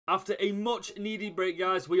After a much needed break,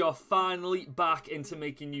 guys, we are finally back into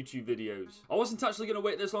making YouTube videos. I wasn't actually going to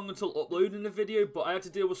wait this long until uploading the video, but I had to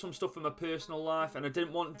deal with some stuff in my personal life and I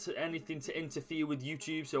didn't want anything to interfere with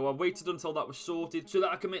YouTube, so I waited until that was sorted so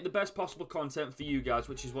that I can make the best possible content for you guys,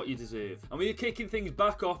 which is what you deserve. And we are kicking things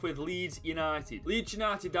back off with Leeds United. Leeds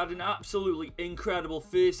United had an absolutely incredible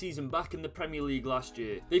first season back in the Premier League last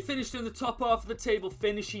year. They finished in the top half of the table,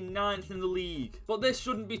 finishing 9th in the league. But this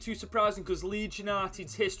shouldn't be too surprising because Leeds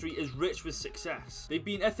United's history is rich with success. They've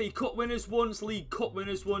been FA Cup winners once, League Cup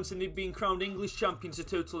winners once, and they've been crowned English champions a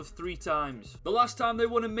total of 3 times. The last time they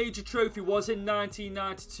won a major trophy was in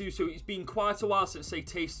 1992, so it's been quite a while since they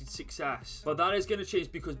tasted success. But that is going to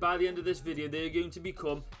change because by the end of this video, they're going to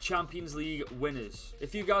become Champions League winners.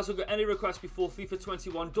 If you guys have got any requests before FIFA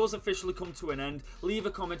 21 does officially come to an end, leave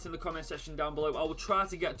a comment in the comment section down below. I will try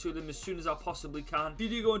to get to them as soon as I possibly can. If you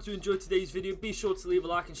do go on to enjoy today's video, be sure to leave a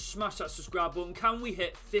like and smash that subscribe button. Can we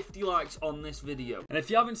hit 50 likes on this video? And if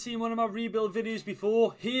you haven't seen one of my rebuild videos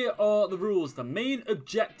before, here are the rules. The main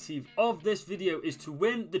objective of this video is to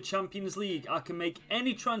win the Champions League. I can make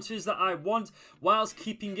any transfers that I want whilst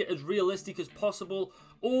keeping it as realistic as possible.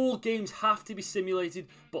 All games have to be simulated,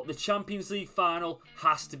 but the Champions League final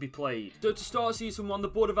has to be played. So to start season 1, the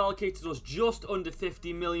board have allocated us just under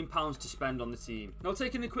 £50 million to spend on the team. Now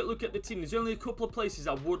taking a quick look at the team, there's only a couple of places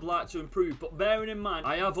I would like to improve, but bearing in mind,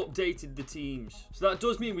 I have updated the teams. So that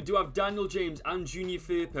does mean we do have Daniel James and Junior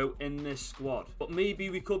Firpo in this squad. But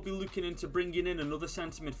maybe we could be looking into bringing in another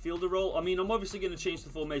centre midfielder role. I mean, I'm obviously going to change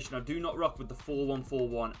the formation. I do not rock with the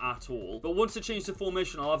 4-1-4-1 at all. But once I change the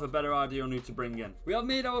formation, I'll have a better idea on who to bring in. We have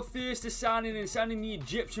made our first signing in signing the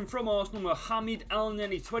Egyptian from Arsenal, Mohamed El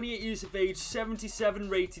Neni, 28 years of age, 77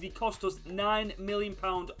 rated. He cost us £9 million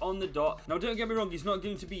on the dot. Now don't get me wrong, he's not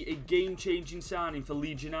going to be a game-changing signing for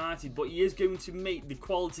Leeds United, but he is going to make the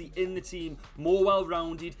quality in the team more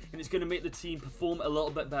well-rounded, and it's going to make the team perform a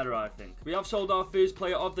little bit better, I think. We have sold our first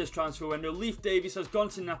player of this transfer window. Leif Davis has gone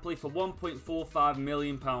to Napoli for £1.45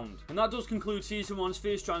 million. And that does conclude season 1's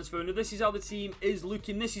first transfer window. This is how the team is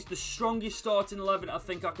looking. This is the strongest starting 11 I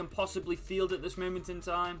think I can possibly field at this moment in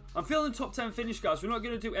time. I'm feeling top 10 finish, guys. We're not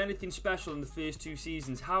going to do anything special in the first 2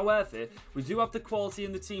 seasons. However, we do have the quality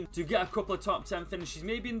in the team to get a couple of top 10 finishes.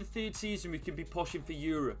 Maybe in the 3rd season we can be pushing for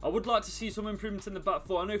Europe. I would like to see some improvement in the back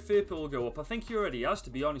four. I know Firpo will go up. I think he already has, to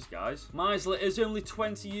be honest, guys. Meisler is only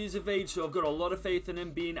 20 years of age, so I've got a lot of faith in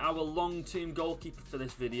him being our long-term goalkeeper for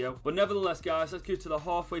this video. But nevertheless, guys, let's go to the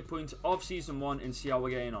halfway point of season 1 and see how we're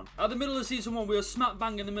getting on. At the middle of season 1, we are smack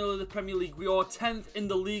bang in the middle of the Premier League. We are 10th in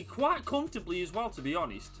the league, quite comfortably as well, to be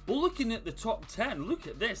honest. But looking at the top 10, look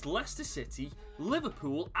at this. Leicester City,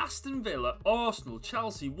 Liverpool, Aston Villa, Arsenal,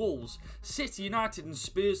 Chelsea, Wolves, City, United and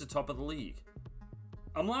Spurs are top of the league.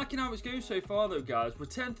 I'm liking how it's going so far though, guys. We're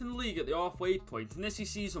 10th in the league at the halfway point, and this is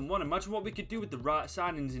season 1. Imagine what we could do with the right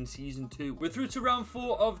signings in season 2. We're through to round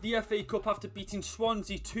 4 of the FA Cup after beating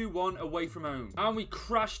Swansea 2-1 away from home. And we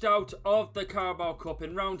crashed out of the Carabao Cup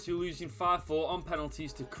in round 2, losing 5-4 on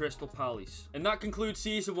penalties to Crystal Palace. And that concludes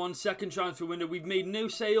season 1's second transfer window. We've made no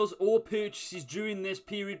sales or purchases during this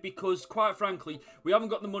period because, quite frankly, we haven't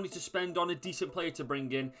got the money to spend on a decent player to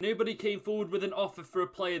bring in. Nobody came forward with an offer for a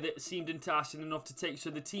player that seemed enticing enough to take, so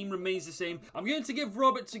the team remains the same. I'm going to give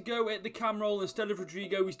Robert to go at the cam role instead of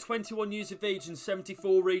Rodrigo. He's 21 years of age and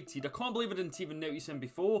 74 rated. I can't believe I didn't even notice him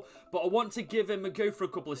before, but I want to give him a go for a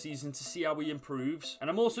couple of seasons to see how he improves. And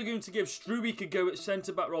I'm also going to give Struijk a go at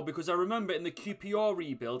centre-back role because I remember in the QPR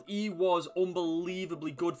rebuild, he was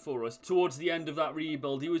unbelievably good for us towards the end of that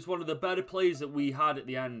rebuild. He was one of the better players that we had at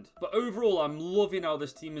the end. But overall, I'm loving how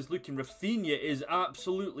this team is looking. Rafinha is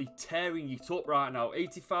absolutely tearing it up right now.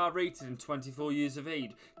 85 rated and 24 years of age.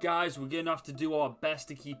 Guys, we're going to have to do our best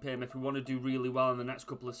to keep him if we want to do really well in the next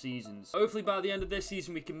couple of seasons. Hopefully by the end of this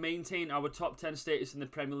season we can maintain our top 10 status in the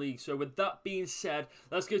Premier League. So with that being said,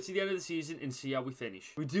 let's go to the end of the season and see how we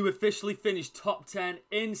finish. We do officially finish top 10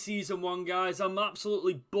 in season 1, guys. I'm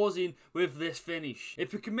absolutely buzzing with this finish.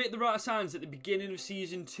 If we can make the right signs at the beginning of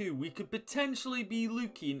season 2, we could potentially be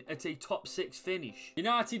looking at a top 6 finish.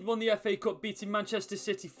 United won the FA Cup, beating Manchester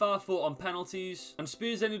City 5-4 on penalties, and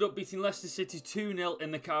Spurs ended up beating Leicester City 2-0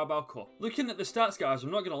 in the Carabao Cup. Looking at the stats, guys,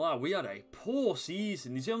 I'm not going to lie, we had a poor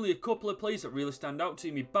season. There's only a couple of players that really stand out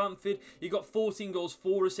to me. Bamford, he got 14 goals,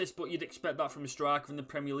 4 assists, but you'd expect that from a striker in the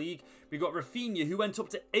Premier League. We got Rafinha, who went up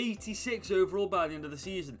to 86 overall by the end of the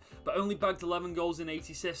season, but only bagged 11 goals and 8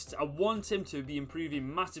 assists. I want him to be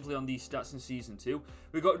improving massively on these stats in season 2.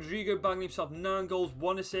 We got Rodrigo bagging himself 9 goals,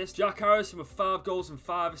 1 assist. Jack Harrison with 5 goals and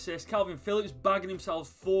 5 assists. Calvin Phillips bagging himself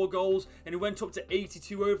 4 goals, and he went up to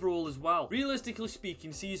 82 overall as well. Realistically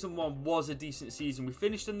speaking, Season 1 was a decent season. We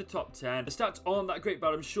finished in the top 10. The stats aren't that great,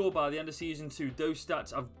 but I'm sure by the end of Season 2, those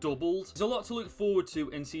stats have doubled. There's a lot to look forward to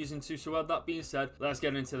in Season 2, so with that being said, let's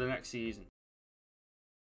get into the next season.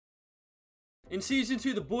 In Season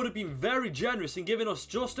 2, the board have been very generous in giving us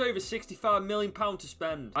just over £65 million to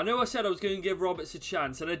spend. I know I said I was going to give Roberts a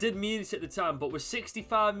chance, and I did mean it at the time, but with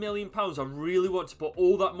 £65 million, I really want to put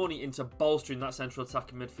all that money into bolstering that central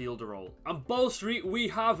attacking midfielder role. And bolstering we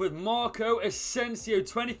have with Marco Asensio,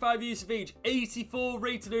 25 years of age, 84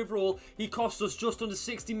 rated overall. He cost us just under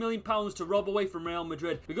 £60 million to rob away from Real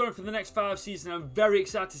Madrid. We got him for the next 5 seasons, and I'm very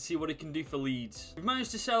excited to see what he can do for Leeds. We've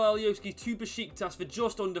managed to sell Alioski to Besiktas for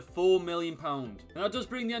just under £4 million. Now that does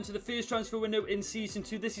bring the end to the first transfer window in Season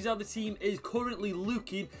 2. This is how the team is currently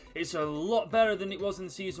looking. It's a lot better than it was in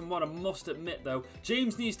Season 1, I must admit though.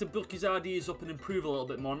 James needs to book his ideas up and improve a little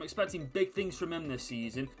bit more. I'm expecting big things from him this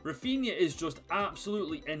season. Rafinha is just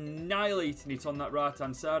absolutely annihilating it on that right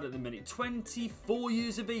hand side at the minute. 24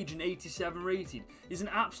 years of age and 87 rated. He's an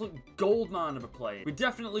absolute gold mine of a player. We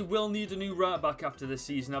definitely will need a new right back after this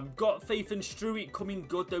season. I've got faith in Struijk coming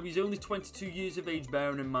good though. He's only 22 years of age,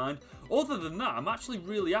 bearing in mind. Other than that, I'm actually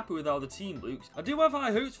really happy with how the team looks. I do have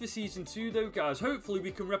high hopes for Season 2 though, guys. Hopefully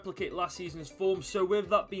we can replicate last season's form. So with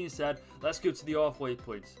that being said, let's go to the halfway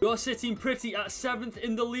point. We are sitting pretty at 7th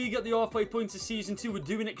in the league at the halfway point of Season 2. We're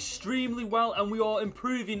doing extremely well and we are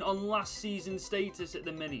improving on last season's status at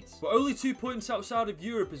the minute. We're only 2 points outside of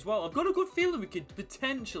Europe as well. I've got a good feeling we could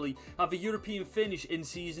potentially have a European finish in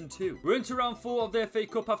Season 2. We're into round 4 of the FA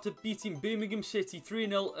Cup after beating Birmingham City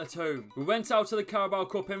 3-0 at home. We went out of the Carabao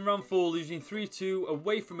Cup in round 4, losing 3-2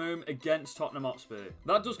 away from home against Tottenham Hotspur.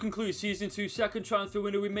 That does conclude Season 2's second transfer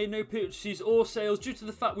window. We made no purchases or sales due to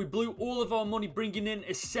the fact we blew all of our money bringing in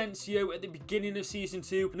Asensio at the beginning of Season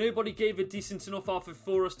 2. Nobody gave a decent enough offer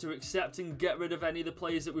for us to accept and get rid of any of the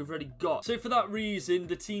players that we've already got. So for that reason,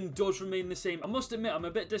 the team does remain the same. I must admit, I'm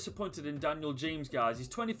a bit disappointed in Daniel James, guys. He's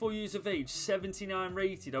 24 years of age, 79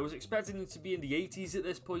 rated. I was expecting him to be in the 80s at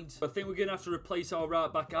this point. I think we're going to have to replace our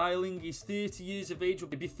right back Eiling. He's 30 years of age. He'll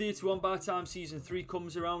be 31 by the time Season 3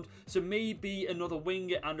 comes around. So maybe another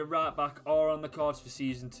winger and a right back are on the cards for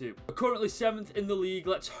Season 2. We're currently 7th in the league.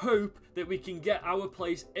 Let's hope that we can get our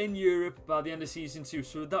place in Europe by the end of Season 2.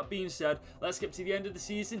 So with that being said, let's get to the end of the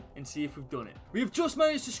season and see if we've done it. We've just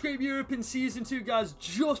managed to scrape Europe in Season 2, guys,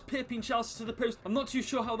 just pipping Chelsea to the post. I'm not too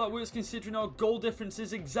sure how that works considering our goal difference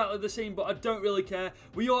is exactly the same, but I don't really care.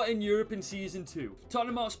 We are in Europe in Season 2.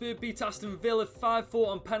 Tottenham Hotspur beat Aston Villa 5-4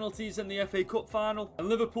 on penalties in the FA Cup final, and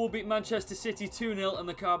Liverpool beat Manchester City 2-0 in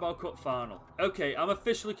the Carabao Cup final. Okay, I'm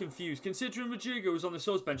officially confused. Considering Rodrigo was on the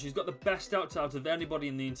subs bench, he's got the best out of anybody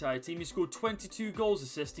in the entire team. He scored 22 goals,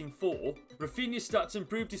 assisting 4. Rafinha's stats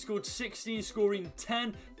improved. He scored 16, scoring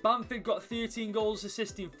 10. Bamford got 13 goals,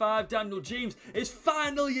 assisting 5. Daniel James is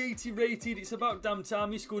finally 80 rated. It's about damn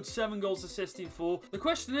time. He scored 7 goals, assisting 4. The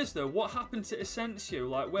question is, though, what happened to Asensio?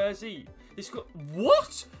 Like, where's he? He's got...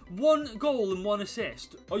 What? 1 goal and 1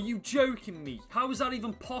 assist? Are you joking me? How is that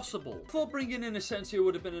even possible? I thought bringing in Asensio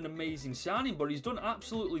would have been an amazing signing, but he's done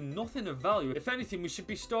absolutely nothing of value. If anything, we should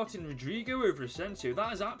be starting Rodrigo over Asensio.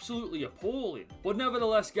 That is absolutely appalling. But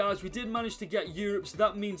nevertheless, guys, we did manage to get Europe, so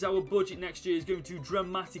that means our budget next year is going to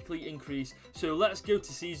dramatically increase. So let's go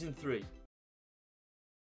to Season 3.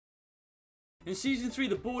 In Season 3,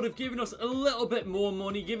 the board have given us a little bit more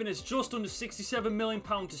money, giving us just under £67 million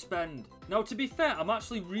to spend. Now, to be fair, I'm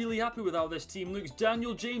actually really happy with how this team looks.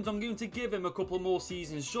 Daniel James, I'm going to give him a couple more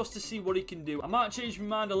seasons just to see what he can do. I might change my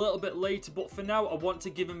mind a little bit later, but for now, I want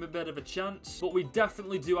to give him a bit of a chance. But we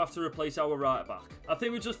definitely do have to replace our right back. I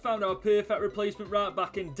think we just found our perfect replacement right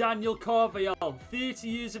back in Daniel Carvajal, 30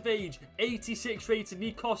 years of age, 86 rated, and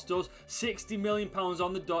he cost us £60 million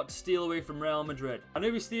on the dot to steal away from Real Madrid. I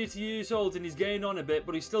know he's 30 years old and he's getting on a bit,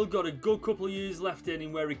 but he's still got a good couple of years left in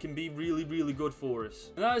him where he can be really, really good for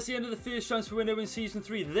us. And that is the end of the first transfer window in Season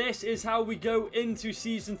 3. This is how we go into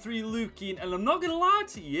Season 3 looking, and I'm not going to lie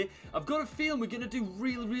to you, I've got a feeling we're going to do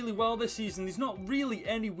really, really well this season. There's not really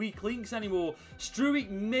any weak links anymore. Struijk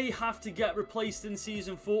may have to get replaced in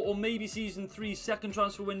Season 4 or maybe Season 3's second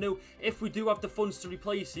transfer window if we do have the funds to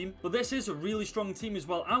replace him. But this is a really strong team as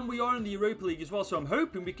well, and we are in the Europa League as well, so I'm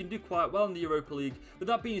hoping we can do quite well in the Europa League. With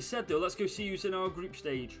that being said though, let's go see teams in our group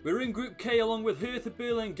stage. We're in Group K along with Hertha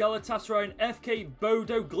Berlin, Galatasaray and FK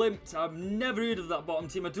Bodo Glimt. I've never heard of that bottom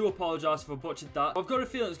team. I do apologise if I butchered that. I've got a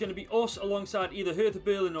feeling it's going to be us alongside either Hertha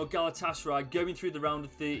Berlin or Galatasaray going through the round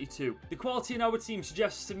of 32. The quality in our team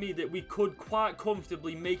suggests to me that we could quite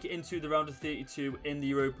comfortably make it into the round of 32 in the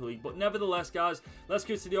Europa League. But nevertheless, guys, let's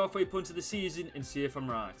go to the halfway point of the season and see if I'm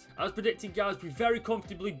right. As predicted, guys, we very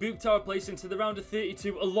comfortably booked our place into the round of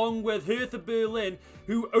 32 along with Hertha Berlin,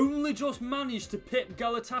 who only just managed to pip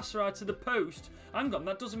Galatasaray to the post. Hang on,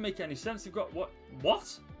 that doesn't make any sense. They've got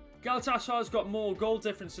what? Galatasaray's got more goal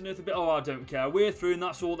difference than Hertha. Oh, I don't care. We're through and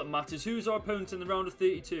that's all that matters. Who's our opponent in the round of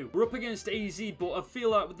 32? We're up against AZ, but I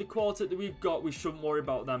feel like with the quality that we've got, we shouldn't worry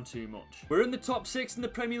about them too much. We're in the top 6 in the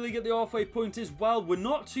Premier League at the halfway point as well. We're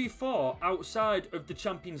not too far outside of the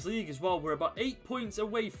Champions League as well. We're about 8 points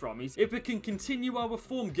away from it. If we can continue our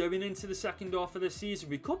form going into the second half of the season,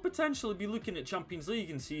 we could potentially be looking at Champions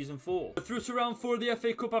League in Season 4. We're through to round 4 of the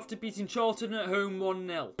FA Cup after beating Charlton at home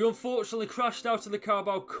 1-0. We unfortunately crashed out of the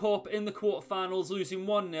Carabao Cup in the quarterfinals, losing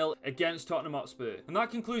 1-0 against Tottenham Hotspur. And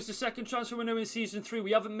that concludes the second transfer window in Season 3.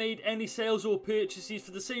 We haven't made any sales or purchases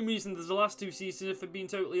for the same reason as the last 2 seasons, if I'm being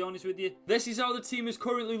totally honest with you. This is how the team is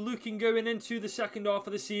currently looking going into the second half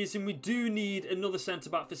of the season. We do need another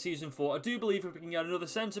centre-back for Season 4. I do believe if we can get another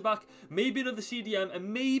centre-back, maybe another CDM,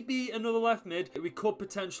 and maybe another left mid, we could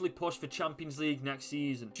potentially push for Champions League next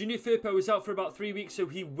season. Junior Firpo is out for about 3 weeks, so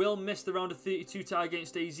he will miss the round of 32 tie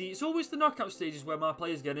against AZ. It's always the knockout stages where my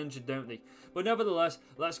players get injured, don't they? But nevertheless,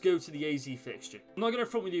 let's go to the AZ fixture. I'm not going to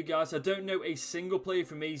front with you guys. I don't know a single player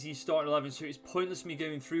from AZ starting 11, so it's pointless me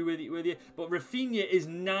going through with you. But Rafinha is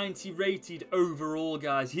 90 rated overall,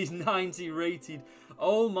 guys. He's 90 rated.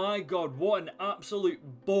 Oh my god, what an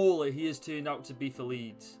absolute baller he has turned out to be for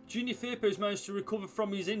Leeds. Junior Firpo's managed to recover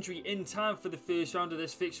from his injury in time for the first round of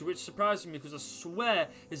this fixture, which surprised me because I swear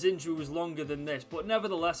his injury was longer than this. But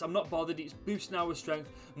nevertheless, I'm not bothered. It's boosting our strength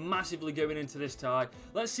massively going into this tie.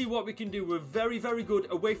 Let's see what we can do. We're very, very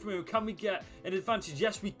good away from home. Can we get an advantage?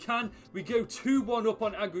 Yes, we can. We go 2-1 up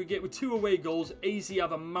on aggregate with 2 away goals. AZ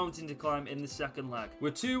have a mountain to climb in the second leg. We're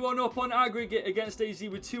 2-1 up on aggregate against AZ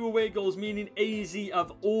with 2 away goals, meaning AZ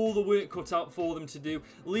have all the work cut out for them to do.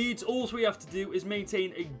 Leeds, all we have to do is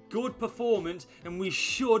maintain a good performance and we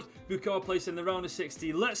should book our place in the round of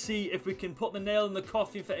 60. Let's see if we can put the nail in the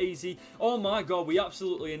coffin for AZ. Oh my god, we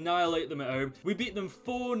absolutely annihilate them at home. We beat them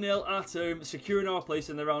 4-0 at home, securing our place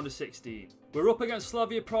in the round of 16. We're up against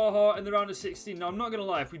Slavia Praha in the round of 16. Now, I'm not going to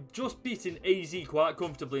lie, if we've just beaten AZ quite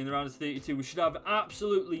comfortably in the round of 32, we should have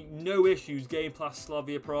absolutely no issues getting past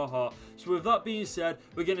Slavia Praha. So with that being said,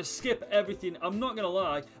 we're going to skip everything. I'm not going to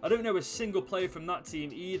lie, I don't know a single player from that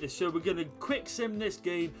team either. So we're going to quick sim this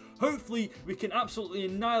game. Hopefully, we can absolutely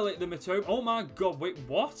annihilate them at home. Oh my god, wait,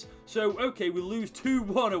 what? So, okay, we lose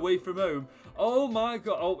 2-1 away from home. Oh my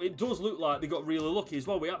god. Oh, it does look like they got really lucky as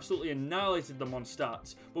well. We absolutely annihilated them on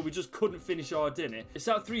stats, but we just couldn't finish our dinner. It's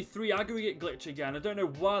that 3-3 aggregate glitch again. I don't know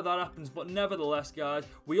why that happens, but nevertheless, guys,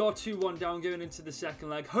 we are 2-1 down going into the second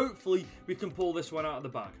leg. Hopefully, we can pull this one out of the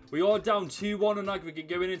bag. We are down 2-1 on aggregate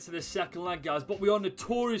going into the second leg, guys, but we are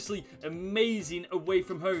notoriously amazing away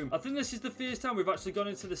from home. I think this is the first time we've actually gone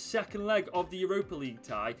into the second leg of the Europa League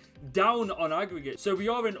tie down on aggregate. So we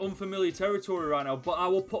are in unfamiliar territory right now, but I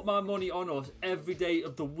will put my money on us every day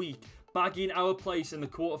of the week, bagging our place in the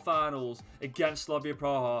quarterfinals against Slavia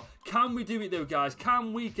Praha. Can we do it though, guys?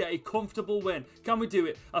 Can we get a comfortable win? Can we do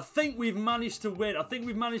it? I think we've managed to win. I think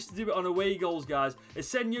we've managed to do it on away goals, guys.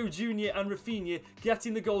 Esenio Jr. and Rafinha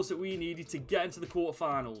getting the goals that we needed to get into the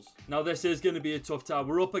quarterfinals. Now, this is going to be a tough tie.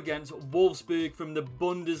 We're up against Wolfsburg from the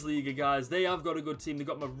Bundesliga, guys. They have got a good team. They've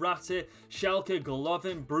got Morata, Schalke,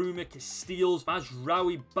 Golovin, Bruma, Casteels,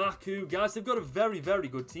 Mazraoui, Baku. Guys, they've got a very, very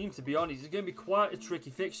good team, to be honest. It's going to be quite a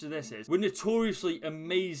tricky fixture, this is. We're notoriously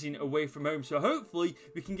amazing away from home, so hopefully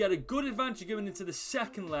we can get a good advantage going into the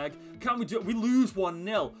second leg. Can we do it? We lose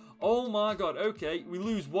 1-0. Oh my god, okay, we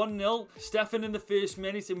lose 1-0. Stefan in the first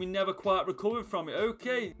minute and we never quite recovered from it.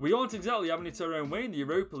 Okay, we aren't exactly having it our own way in the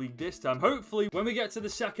Europa League this time. Hopefully, when we get to the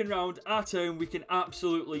second round at home, we can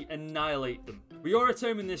absolutely annihilate them. We are at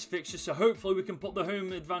home in this fixture, so hopefully we can put the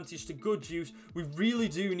home advantage to good use. We really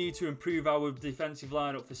do need to improve our defensive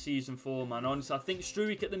lineup for Season 4, man. Honestly, I think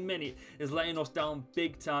Struijk at the minute is letting us down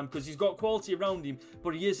big time because he's got quality around him,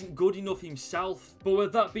 but he isn't good enough himself. But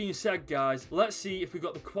with that being said, guys, let's see if we've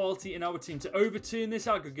got the quality quality in our team to overturn this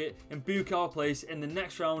aggregate and book our place in the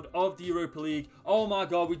next round of the Europa League. Oh my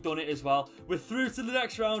god, we've done it as well. We're through to the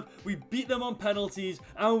next round. We beat them on penalties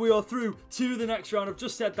and we are through to the next round. I've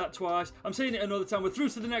just said that twice. I'm saying it another time. We're through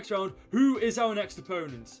to the next round. Who is our next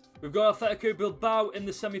opponent? We've got Atletico Bilbao in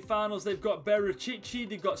the semi-finals. They've got Bericici,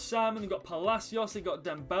 they've got Simon, they've got Palacios, they've got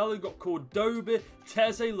Dembele, they've got Cordoba,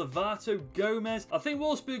 Teze, Lovato, Gomez. I think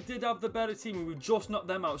Wolfsburg did have the better team and we just knocked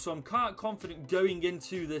them out, so I'm quite confident going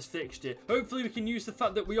into this fixture. Hopefully we can use the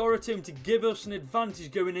fact that we are a team to give us an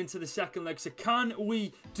advantage going into the second leg. So can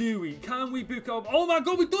we do it? Can we book our... Oh my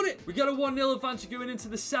god, we've done it! We got a 1-0 advantage going into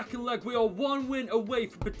the second leg. We are one win away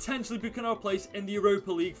from potentially booking our place in the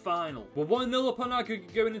Europa League final. We're 1-0 up on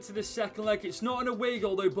aggregate going into this second leg. It's not an away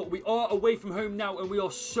goal though, but we are away from home now and we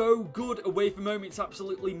are so good away from home. It's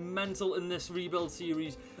absolutely mental in this rebuild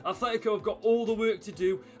series. Atletico have got all the work to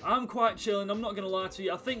do. I'm quite chilling, I'm not going to lie to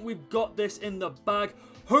you. I think we've got this in the bag.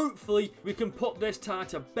 Hopefully, we can put this tie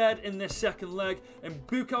to bed in this second leg and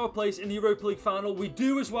book our place in the Europa League final. We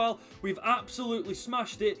do as well. We've absolutely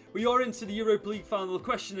smashed it. We are into the Europa League final. The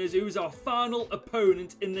question is, who's our final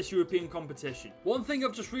opponent in this European competition? One thing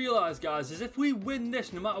I've just realised, guys, is if we win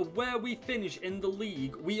this, no matter where we finish in the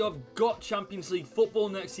league, we have got Champions League football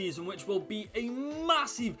next season, which will be a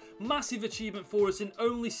massive, massive achievement for us in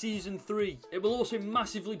only Season 3. It will also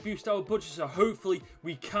massively boost our budget, so hopefully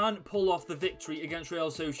we can pull off the victory against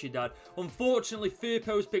Real Sociedad. Unfortunately,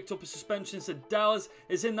 Firpo has picked up a suspension, so Dallas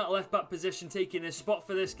is in that left back position taking his spot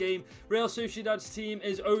for this game. Real Sociedad's team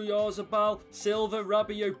is Oyarzabal, Silva,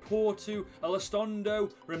 Rabiot, Porto,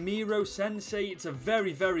 Elizondo, Ramiro, Sensei. It's a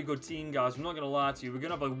very, very good team, guys. I'm not going to lie to you. We're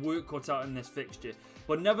going to have a work cut out in this fixture.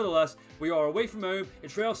 But nevertheless, we are away from home.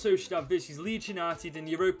 It's Real Sociedad versus Leeds United in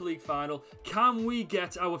the Europa League final. Can we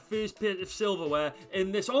get our first bit of silverware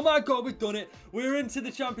in this? Oh my god, we've done it. We're into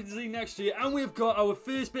the Champions League next year and we've got our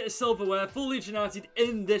first bit of silverware for Leeds United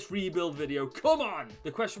in this rebuild video. Come on!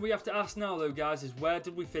 The question we have to ask now though, guys, is where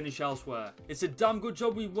did we finish elsewhere? It's a damn good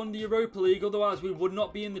job we won the Europa League, otherwise we would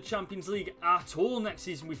not be in the Champions League at all next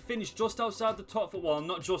season. We finished just outside the top 4, well,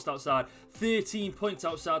 not just outside, 13 points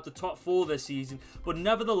outside the top 4 this season. But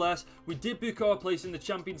nevertheless, we did book our place in the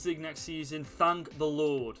Champions League next season, thank the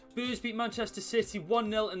Lord. Spurs beat Manchester City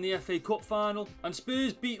 1-0 in the FA Cup final, and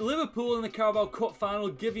Spurs beat Liverpool in the Carabao Cup final,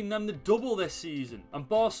 giving them the double this season. And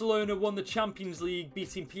Barcelona won the Champions League,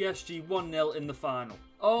 beating PSG 1-0 in the final.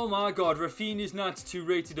 Oh my god, Rafinha's 92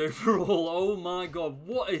 rated overall. Oh my god,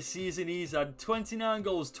 what a season he's had. 29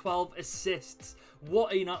 goals, 12 assists.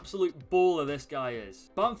 What an absolute baller this guy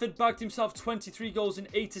is. Bamford bagged himself 23 goals and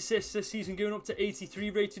 8 assists this season, going up to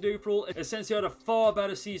 83 rated overall. Asensio had a far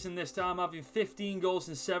better season this time, having 15 goals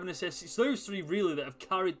and 7 assists. It's those three really that have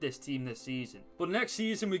carried this team this season. But next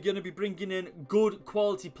season we're going to be bringing in good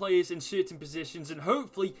quality players in certain positions and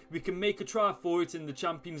hopefully we can make a try for it in the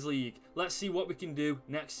Champions League. Let's see what we can do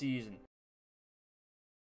next season.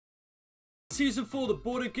 Season 4, the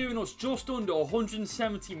board have given us just under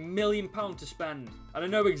 £170 million to spend. And I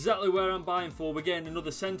know exactly where I'm buying for. We're getting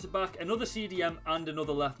another centre-back, another CDM and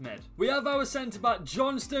another left mid. We have our centre-back,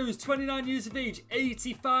 John Stones, 29 years of age,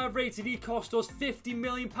 85 rated. He cost us £50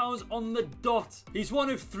 million on the dot. He's one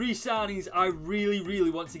of 3 signings I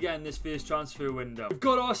really want to get in this first transfer window. We've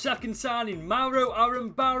got our second signing, Mauro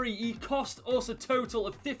Arambari. He cost us a total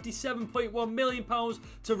of £57.1 million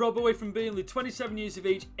to rob away from Burnley, 27 years of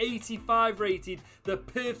age, 85 rated, the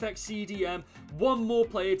perfect CDM. One more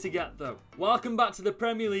player to get though. Welcome back to the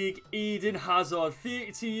Premier League, Eden Hazard,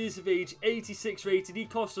 32 years of age, 86 rated. He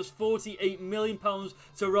cost us £48 million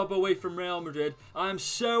to rob away from Real Madrid. I am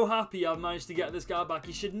so happy I've managed to get this guy back.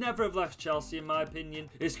 He should never have left Chelsea in my opinion.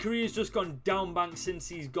 His career's just gone down bank since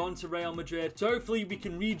he's gone to Real Madrid. So hopefully we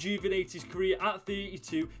can rejuvenate his career at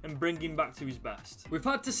 32 and bring him back to his best. We've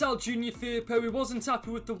had to sell Junior Firpo. He wasn't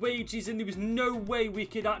happy with the wages and there was no way we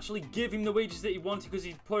could actually give him the wages that he wanted because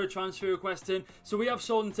he'd put a transfer request in. So we have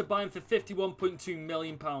sold him to buy him for £51.2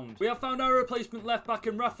 million. We have found our replacement left back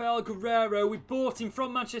in Rafael Guerreiro. We bought him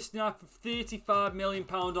from Manchester United for £35 million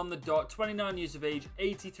on the dot, 29 years of age,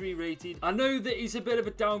 83 rated. I know that he's a bit of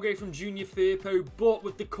a downgrade from Junior Firpo, but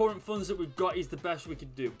with the current funds that we've got, he's the best we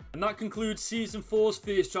could do. And that concludes Season 4's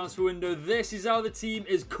first transfer window. This is how the team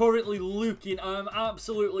is currently looking. I'm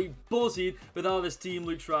absolutely buzzing with how this team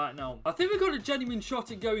looks right now. I think we've got a genuine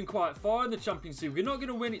shot at going quite far far in the Champions League. We're not going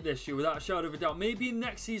to win it this year without a shadow of a doubt. Maybe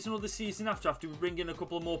next season or the season after we bring in a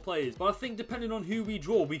couple of more players. But I think depending on who we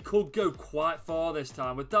draw, we could go quite far this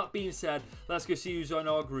time. With that being said, let's go see who's on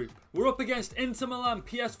our group. We're up against Inter Milan,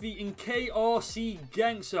 PSV and KRC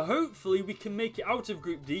Genk. So hopefully we can make it out of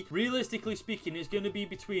Group D. Realistically speaking, it's going to be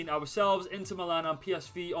between ourselves, Inter Milan and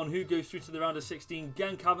PSV on who goes through to the round of 16.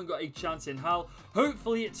 Genk haven't got a chance in hell.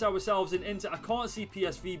 Hopefully it's ourselves and Inter. I can't see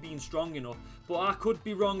PSV being strong enough, but I could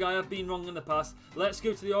be wrong. I have been wrong in the past. Let's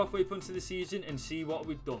go to the halfway point of the season and see what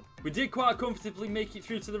we've done. We did quite comfortably make it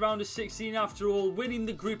through to the round of 16 after all, winning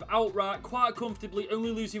the group outright quite comfortably,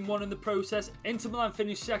 only losing one in the process. Inter Milan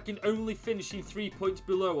finished second, only finishing 3 points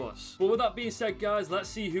below us. But with that being said, guys, let's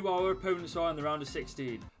see who our opponents are in the round of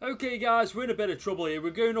 16. Okay, guys, we're in a bit of trouble here.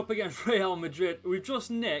 We're going up against Real Madrid. We've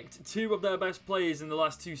just nicked two of their best players in the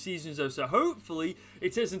last 2 seasons, though, so hopefully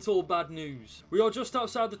it isn't all bad news. We are just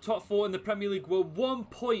outside the top 4 in the Premier League. We're 1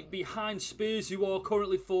 point behind Spurs, who are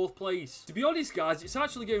currently 4th place. To be honest, guys, it's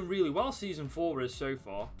actually going really well season 4 for us so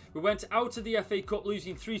far. We went out of the FA Cup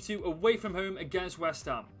losing 3-2 away from home against West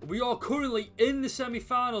Ham. We are currently in the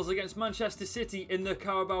semi-finals against Manchester City in the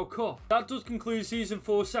Carabao Cup. That does conclude season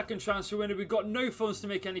 4's second transfer window. We got no funds to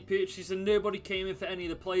make any purchases and nobody came in for any of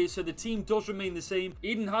the players, so the team does remain the same.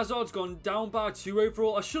 Eden Hazard's gone down by 2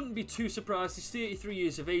 overall. I shouldn't be too surprised. He's 33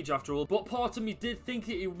 years of age after all, but part of me did think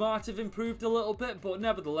that he might have improved a little bit, but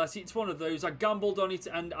nevertheless, it's one of those. I gambled on it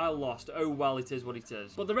and I lost. Oh well, it is what it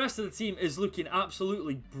is. But the rest of the team is looking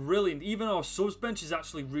absolutely brilliant. Even our subs bench is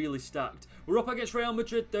actually really stacked. We're up against Real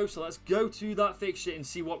Madrid though, so let's go to that fixture and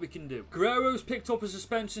see what we can do. Guerrero's picked up a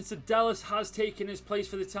suspension, so Dallas has taken his place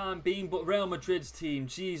for the time being, but Real Madrid's team,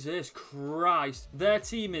 Jesus Christ, their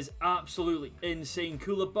team is absolutely insane.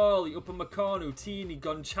 Koulibaly, Upamecano, Tini,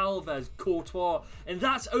 Goncalves, Courtois, and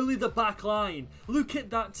that's only the back line. Look at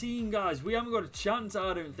that team, guys. We haven't got a chance,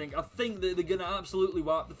 I don't think. I think that they're going to absolutely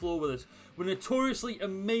wipe the floor with us. We're notoriously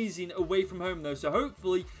amazing away from home though, so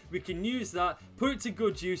hopefully we can use that, put it to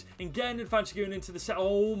good use, and get an advantage going into the set.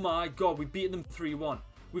 Oh my god, we beat them 3-1.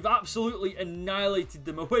 We've absolutely annihilated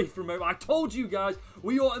them away from home. I told you guys,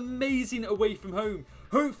 we are amazing away from home.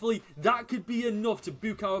 Hopefully that could be enough to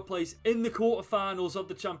book our place in the quarterfinals of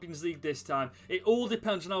the Champions League this time. It all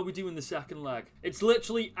depends on how we do in the second leg. It's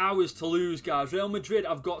literally ours to lose, guys. Real Madrid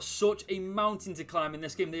have got such a mountain to climb in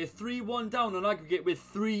this game. They're 3-1 down on aggregate with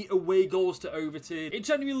 3 away goals to overturn. It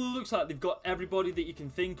genuinely looks like they've got everybody that you can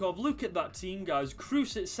think of. Look at that team, guys.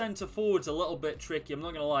 Cruz at centre forward's a little bit tricky. I'm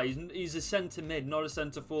not going to lie. He's a centre mid, not a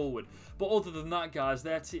centre forward. But other than that, guys,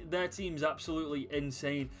 their team's absolutely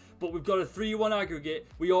insane. But we've got a 3-1 aggregate.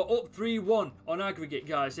 We are up 3-1 on aggregate,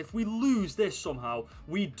 guys. If we lose this somehow,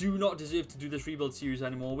 we do not deserve to do this rebuild series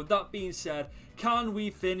anymore. With that being said, can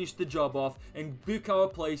we finish the job off and book our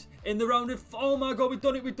place in the round of... Oh my god, we've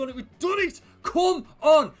done it, we've done it, we've done it! Come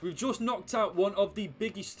on! We've just knocked out one of the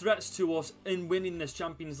biggest threats to us in winning this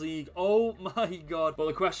Champions League. Oh my god. But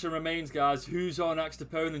the question remains, guys, who's our next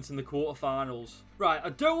opponent in the quarterfinals? Right, I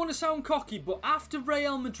don't want to sound cocky, but after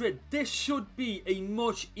Real Madrid, this should be a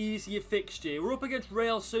much easier fixture. We're up against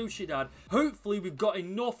Real Sociedad. Hopefully, we've got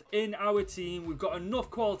enough in our team. We've got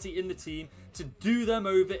enough quality in the team to do them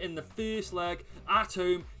over in the first leg at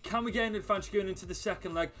home. Can we get an advantage going into the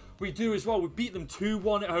second leg? We do as well. We beat them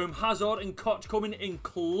 2-1 at home. Hazard and Koch coming in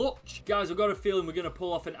clutch. Guys, I've got a feeling we're going to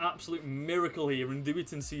pull off an absolute miracle here and do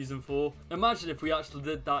it in Season 4. Imagine if we actually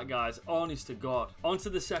did that, guys. Honest to God. On to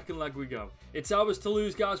the second leg we go. It's ours to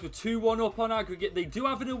lose, guys. We're 2-1 up on aggregate. They do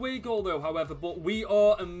have an away goal, though, however, but we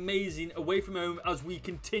are amazing away from home as we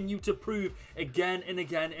continue to prove again and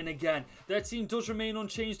again and again. Their team does remain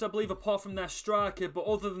unchanged, I believe, apart from their striker, but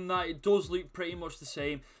other than that, it does look pretty much the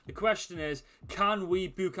same. The question is, can we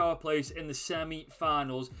book our place in the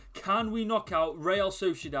semi-finals? Can we knock out Real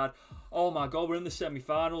Sociedad? Oh my god, we're in the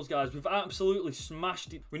semi-finals, guys. We've absolutely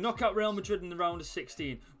smashed it. We knock out Real Madrid in the round of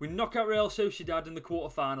 16. We knock out Real Sociedad in the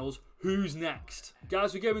quarterfinals. Who's next?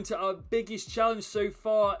 Guys, we go into our biggest challenge so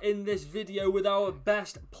far in this video with our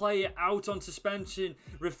best player out on suspension.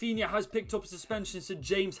 Rafinha has picked up a suspension, so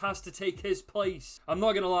James has to take his place. I'm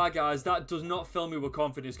not going to lie, guys, that does not fill me with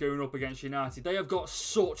confidence going up against United. They have got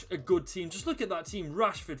such a good team. Just look at that team.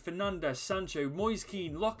 Rashford, Fernandes, Sancho, Moise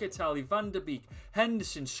Kean, Locatelli, Van der Beek,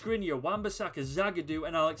 Henderson, Skriniar, Wan-Bissaka, Zagadou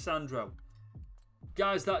and Alexandro.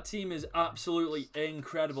 Guys, that team is absolutely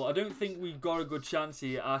incredible. I don't think we've got a good chance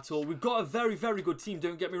here at all. We've got a very, very good team,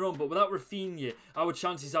 don't get me wrong, but without Rafinha, our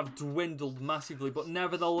chances have dwindled massively. But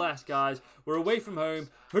nevertheless, guys, we're away from home.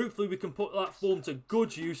 Hopefully, we can put that form to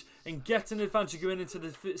good use and get an advantage going into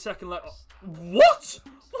the second leg. What?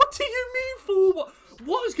 What do you mean for?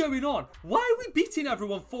 What is going on? Why are we beating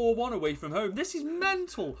everyone 4-1 away from home? This is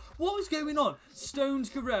mental. What is going on? Stones,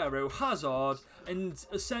 Guerrero, Hazard, and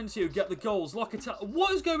Asensio get the goals. Locatelli.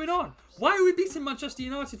 What is going on? Why are we beating Manchester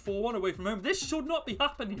United 4-1 away from home? This should not be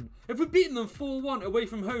happening. If we're beating them 4-1 away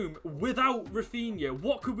from home without Rafinha,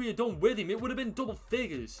 what could we have done with him? It would have been double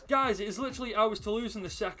figures. Guys, it is literally ours to lose in the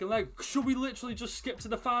second leg. Should we literally just skip to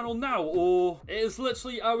the final now? Or it is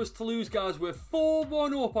literally ours to lose, guys. We're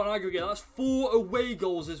 4-1 up on aggregate. That's 4 away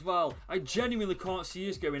goals as well. I genuinely can't see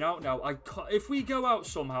us going out now. If we go out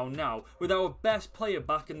somehow now with our best player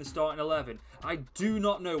back in the starting 11, I do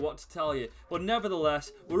not know what to tell you. But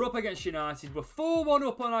nevertheless, we're up against United. We're 4-1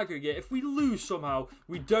 up on aggregate. If we lose somehow,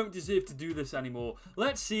 we don't deserve to do this anymore.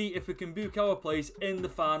 Let's see if we can book our place in the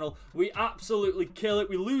final. We absolutely kill it.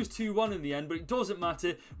 We lose 2-1 in the end, but it doesn't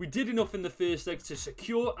matter. We did enough in the first leg to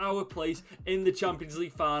secure our place in the Champions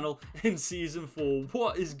League final in Season 4.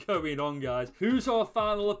 What is going on, guys? Who's our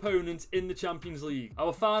final opponent in the Champions League?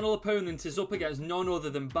 Our final opponent is up against none other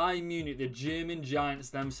than Bayern Munich, the German giants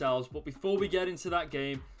themselves. But before we get into that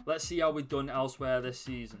game, let's see how we've done elsewhere this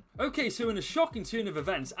season. Okay, so in a shocking turn of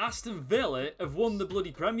events, Aston Villa have won the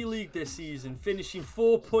bloody Premier League this season, finishing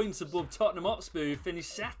 4 points above Tottenham Hotspur, who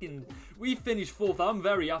finished second. We finished fourth. I'm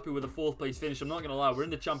very happy with the 4th place finish. I'm not going to lie, we're in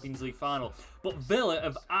the Champions League final. But Villa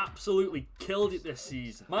have absolutely killed it this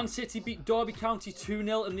season. Man City beat Derby County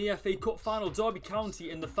 2-0 in the FA Cup final. Derby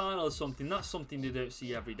County in the final is something. That's something they don't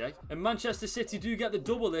see every day. And Manchester City do get the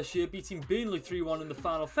double this year, beating Burnley 3-1 in the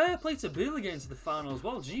final. Fair play to Burnley getting to the final as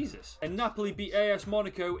well. Jesus. And Napoli beat AS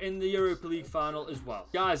Monaco in the Europa League final as well.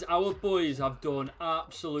 Guys, our boys have done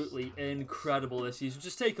absolutely incredible this season.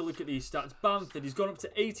 Just take a look at these stats. Bamford, he's gone up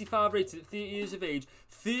to 85 rated at 30 years of age.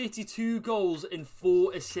 32 goals and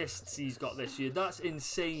 4 assists he's got this year. That's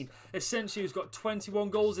insane. Essentially, he's got 21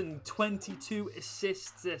 goals and 22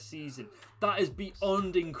 assists this season. That is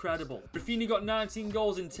beyond incredible. Rafinha got 19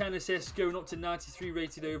 goals and 10 assists, going up to 93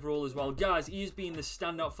 rated overall as well. Guys, he's been the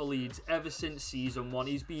standout for Leeds ever since Season 1.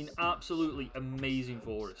 He's been absolutely amazing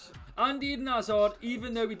for us. And Eden Hazard,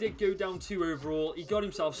 even though he did go down 2 overall, he got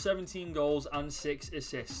himself 17 goals and 6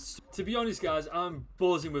 assists. To be honest, guys, I'm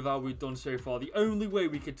buzzing with how we've done so far. The only way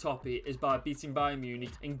we could top it is by beating Bayern Munich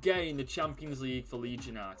and getting the Champions League for Leeds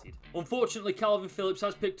United. Unfortunately, Calvin Phillips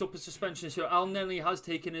has picked up a suspension, so Al Nenny has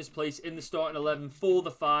taken his place in the starting 11 for the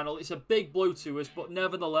final. It's a big blow to us, but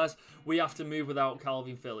nevertheless, we have to move without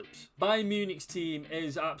Calvin Phillips. Bayern Munich's team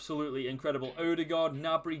is absolutely incredible. Odegaard,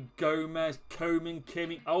 Gnabry, Gomez, Coman,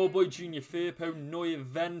 Kimmich, our boy Junior Firpo, Neuer,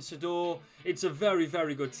 Vencedor. It's a very,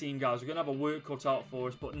 very good team, guys. We're going to have a work cut out for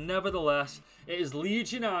us, but nevertheless, it is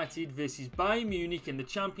Leeds United versus Bayern Munich in the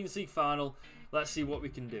Champions League final. Let's see what we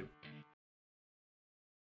can do.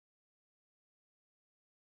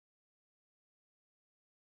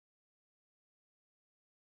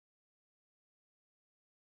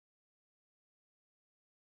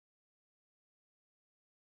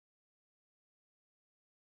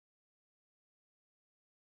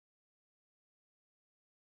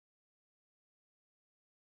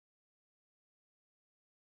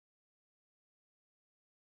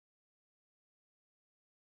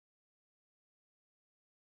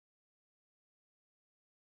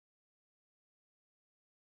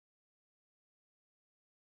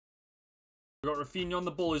 We've got Rafinha on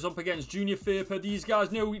the ball. He's up against Junior Firpo. These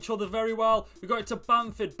guys know each other very well. We got it to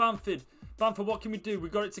Bamford. Bamford, what can we do? We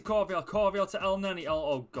got it to Carvajal. Carvajal to El Neni.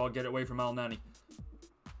 Oh, God, get away from El Neni.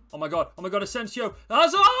 Oh, my God. Asensio.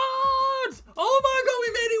 Hazard! Oh, my God,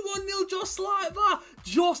 we made it 1-0 just like that.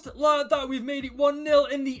 Just like that, we've made it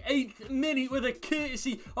 1-0 in the 8th minute with a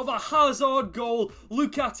courtesy of a Hazard goal.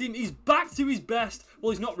 Look at him. He's back to his best.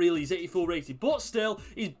 Well, he's not really. He's 84 rated. But still,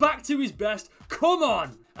 he's back to his best. Come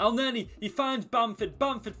on. El Neni, he finds Bamford.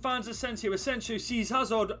 Bamford finds Asensio. Asensio sees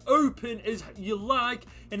Hazard open as you like.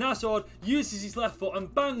 And Hazard uses his left foot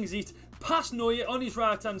and bangs it past Neuer on his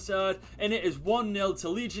right-hand side. And it is 1-0 to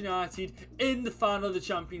Leeds United in the final of the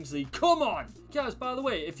Champions League. Come on! Guys, by the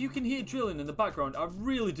way, if you can hear drilling in the background, I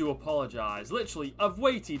really do apologise. Literally, I've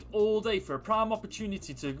waited all day for a prime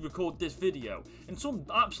opportunity to record this video. And some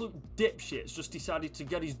absolute dipshits just decided to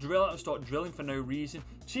get his drill out and start drilling for no reason.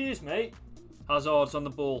 Cheers, mate. Hazard's on the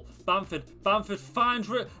ball. Bamford finds...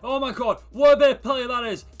 Oh, my God. What a bit of player that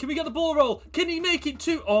is. Can we get the ball roll? Can he make it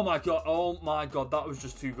too? Oh, my God. That was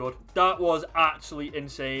just too good. That was actually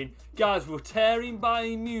insane. Guys, we're tearing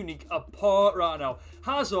Bayern Munich apart right now.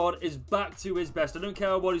 Hazard is back to his best. I don't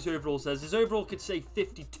care what his overall says. His overall could say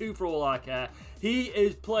 52 for all I care. He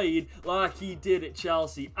is playing like he did at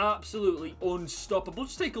Chelsea. Absolutely unstoppable.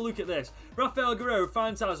 Just take a look at this. Rafael Guerrero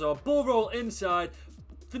finds Hazard. Ball roll inside.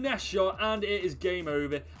 finesse shot, and it is game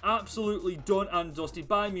over. Absolutely done and dusted.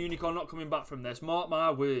 Bayern Munich are not coming back from this. Mark my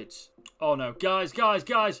words. Oh no, guys,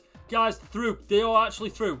 through. They are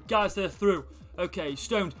actually through. Guys, they're through. Okay,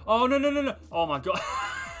 stoned. Oh no. Oh my god.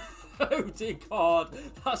 Oh dear God,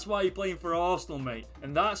 that's why you're playing for Arsenal, mate.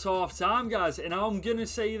 And that's half time, guys. And I'm going to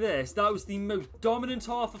say this, that was the most dominant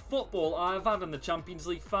half of football I've had in the Champions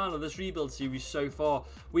League final of this rebuild series so far.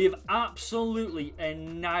 We have absolutely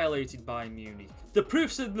annihilated Bayern Munich. The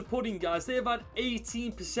proof's in the pudding, guys. They have had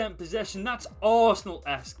 18% possession. That's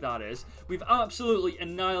Arsenal-esque, that is. We've absolutely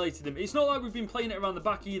annihilated them. It's not like we've been playing it around the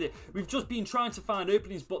back either. We've just been trying to find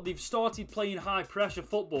openings, but they've started playing high-pressure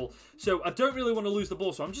football. So I don't really want to lose the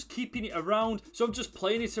ball, so I'm just keeping it around. So I'm just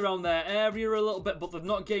playing it around their area a little bit, but they've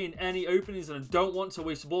not gained any openings, and I don't want to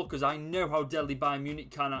waste the ball because I know how deadly Bayern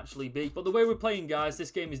Munich can actually be. But the way we're playing, guys,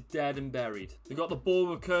 this game is dead and buried. They've got the ball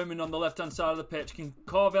with Koeman on the left-hand side of the pitch. Can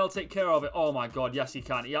Carvel take care of it? Oh my God, yes he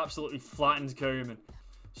can. He absolutely flattens Koeman.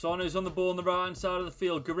 Sono's on the ball on the right-hand side of the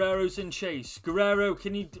field. Guerrero's in chase. Guerrero,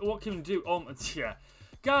 what can he do? Oh, yeah.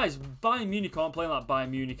 Guys, Bayern Munich aren't playing like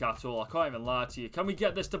Bayern Munich at all. I can't even lie to you. Can we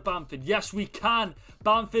get this to Bamford? Yes, we can.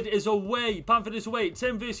 Bamford is away. Bamford is away.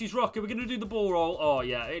 Tim versus Rocker. We're going to do the ball roll. Oh,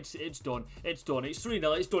 yeah, it's done. It's done. It's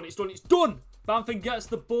 3-0. It's done. Bamford gets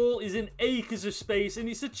the ball, is in acres of space, and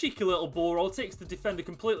it's a cheeky little ball roll, takes the defender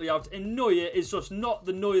completely out, and Neuer is just not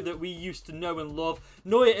the Neuer that we used to know and love.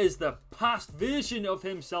 Neuer is the past version of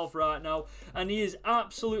himself right now, and he is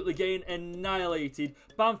absolutely getting annihilated.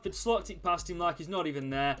 Bamford slots it past him like he's not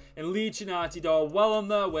even there, and Leeds United are well on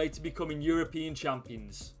their way to becoming European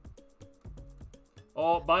champions.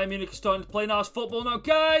 Oh, Bayern Munich is starting to play nice football now.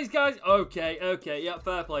 Guys. Okay. Yeah,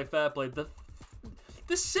 fair play.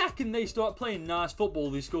 The second they start playing nice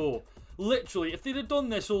football, they score. Literally, if they'd have done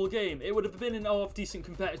this all game, it would have been an half-decent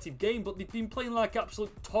competitive game, but they've been playing like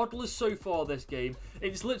absolute toddlers so far this game.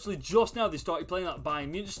 It's literally just now they started playing like Bayern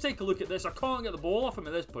Munich. Just take a look at this. I can't get the ball off him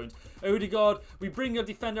at this point. Odegaard, we bring our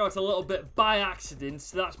defender out a little bit by accident,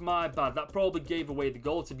 so that's my bad. That probably gave away the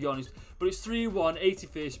goal, to be honest. But it's 3-1,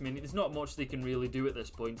 81st minute. There's not much they can really do at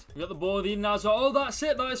this point. We got the ball with the Nazar. Oh, that's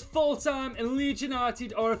it. That is full time, and Leeds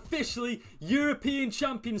United are officially European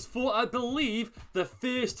champions for, I believe, the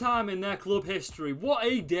first time in their club history. What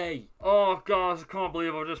a day. Oh, guys, I can't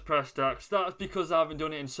believe I've just pressed X. That's because I haven't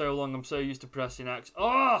done it in so long. I'm so used to pressing X.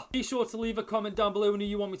 Oh! Be sure to leave a comment down below on who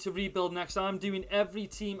you want me to rebuild next. I'm doing every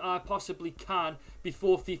team I possibly can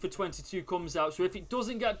before FIFA 22 comes out. So if it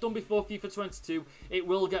doesn't get done before FIFA 22, it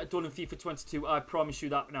will get done in FIFA 22. I promise you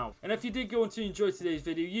that now. And if you did go on to enjoy today's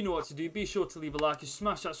video, you know what to do. Be sure to leave a like and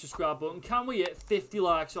smash that subscribe button. Can we hit 50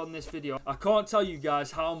 likes on this video? I can't tell you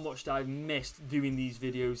guys how much I've missed doing these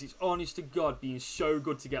videos. It's honest to God being so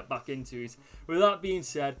good to get back into it. With that being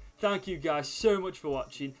said, thank you guys so much for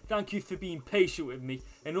watching. Thank you for being patient with me.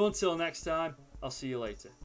 And until next time, I'll see you later.